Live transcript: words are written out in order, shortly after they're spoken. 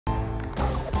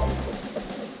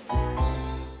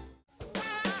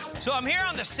So I'm here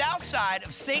on the south side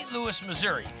of St. Louis,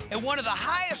 Missouri, at one of the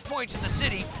highest points in the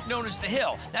city, known as the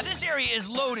Hill. Now, this area is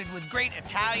loaded with great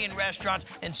Italian restaurants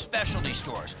and specialty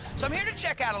stores. So I'm here to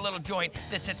check out a little joint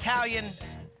that's Italian.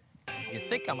 You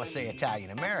think I'm gonna say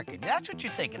Italian-American. That's what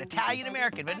you're thinking,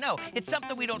 Italian-American. But no, it's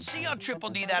something we don't see on Triple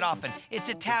D that often. It's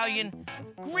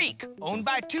Italian-Greek, owned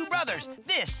by two brothers.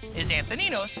 This is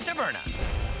Anthonino's Tavern.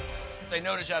 I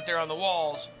notice out there on the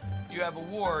walls, you have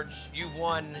awards. You've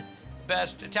won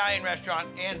Best Italian Restaurant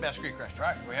and Best Greek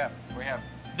Restaurant. Right, we have.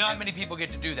 Not many people get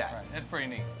to do that. Right, it's pretty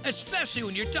neat. Especially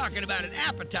when you're talking about an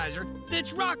appetizer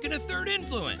that's rocking a third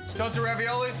influence. Toasted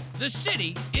raviolis? The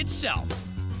city itself.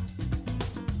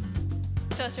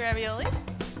 Toasted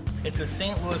raviolis? It's a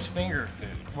St. Louis finger food.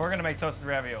 We're gonna make toasted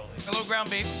raviolis. Hello, ground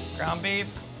beef. Ground beef.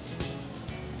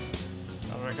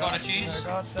 Ricotta cheese.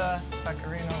 Ricotta,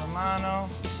 pecorino romano.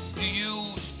 Do you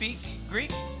speak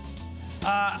Greek?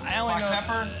 I only Black know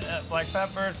pepper? Black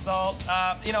pepper, salt.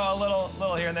 You know, a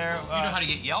little here and there. You know how to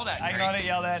get yelled at in I know how to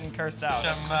yell at and cursed out.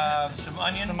 Some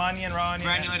onion? Some onion, raw onion.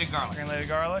 Granulated garlic. Granulated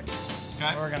garlic.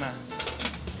 Okay.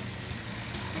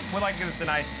 We'd like to give this a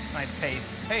nice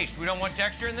paste. Paste. We don't want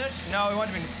texture in this? No, we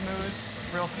want it to be smooth,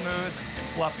 real smooth and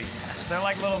fluffy. They're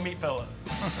like little meat pillows.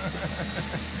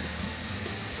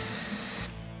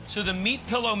 So the meat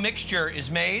pillow mixture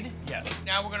is made? Yes.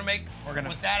 Now we're gonna make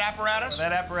with that apparatus?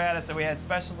 That apparatus that we had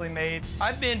specially made.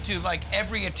 I've been to like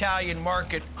every Italian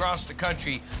market across the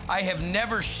country. I have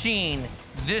never seen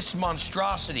this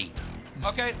monstrosity.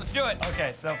 Okay, let's do it.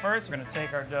 Okay, so first we're gonna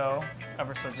take our dough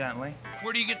ever so gently.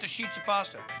 Where do you get the sheets of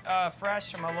pasta?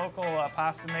 Fresh from a local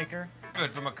pasta maker.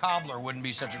 Good, from a cobbler wouldn't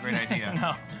be such a great idea.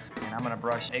 No. And I'm gonna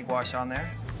brush egg wash on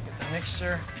there. Get the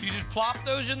mixture. So you just plop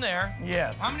those in there?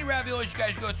 Yes. How many raviolis you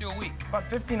guys go through a week? About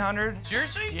 1,500.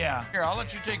 Seriously? Yeah. Here, I'll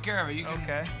let you take care of it. You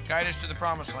can guide us to the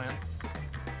promised land.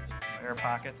 Air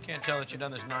pockets. Can't tell that you've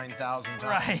done this 9,000 times.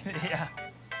 Right, yeah.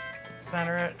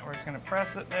 Center it. We're just gonna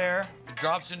press it there. It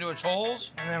drops into its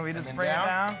holes. And then we just bring it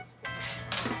down.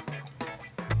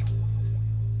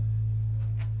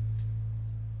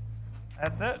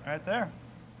 That's it, right there.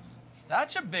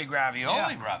 That's a big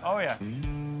ravioli, brother. Oh, yeah.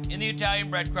 In the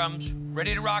Italian breadcrumbs,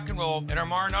 ready to rock and roll. And our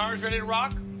marinara's ready to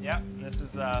rock? Yep, this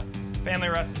is a family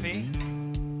recipe.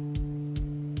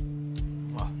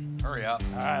 Oh, hurry up.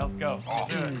 All right, let's go. Oh.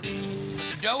 Do it.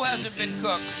 If the dough hasn't been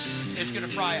cooked, it's gonna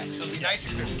fry up, so it'll be nice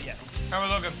and crispy. Yes. How are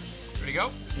we looking? Ready to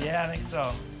go? Yeah, I think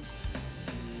so.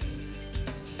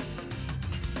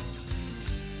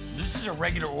 This is a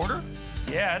regular order?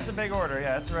 Yeah, it's a big order.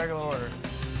 Yeah, it's a regular order.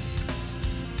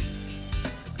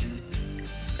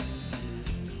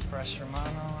 Fresh Romano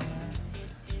on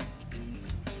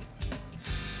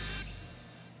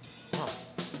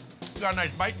there. Got a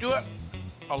nice bite to it.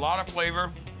 A lot of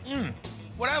flavor.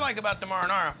 What I like about the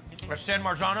marinara, a San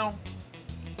Marzano,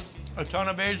 a ton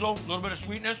of basil, a little bit of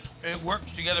sweetness. It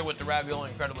works together with the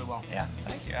ravioli incredibly well. Yeah,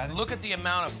 thank you. And look at the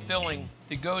amount of filling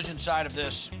that goes inside of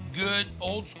this. Good,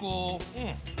 old school.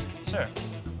 Sure.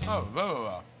 Oh, blah,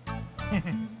 blah, blah.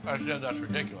 I said that's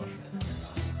ridiculous.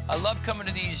 I love coming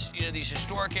to these, these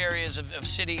historic areas of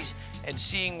cities and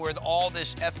seeing where all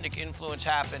this ethnic influence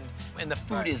happened, and the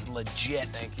food is legit.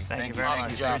 Thank you very much.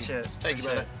 Awesome job. Appreciate it. Thank you,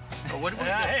 brother. What do we do?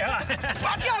 Yeah.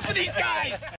 Watch out for these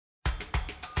guys!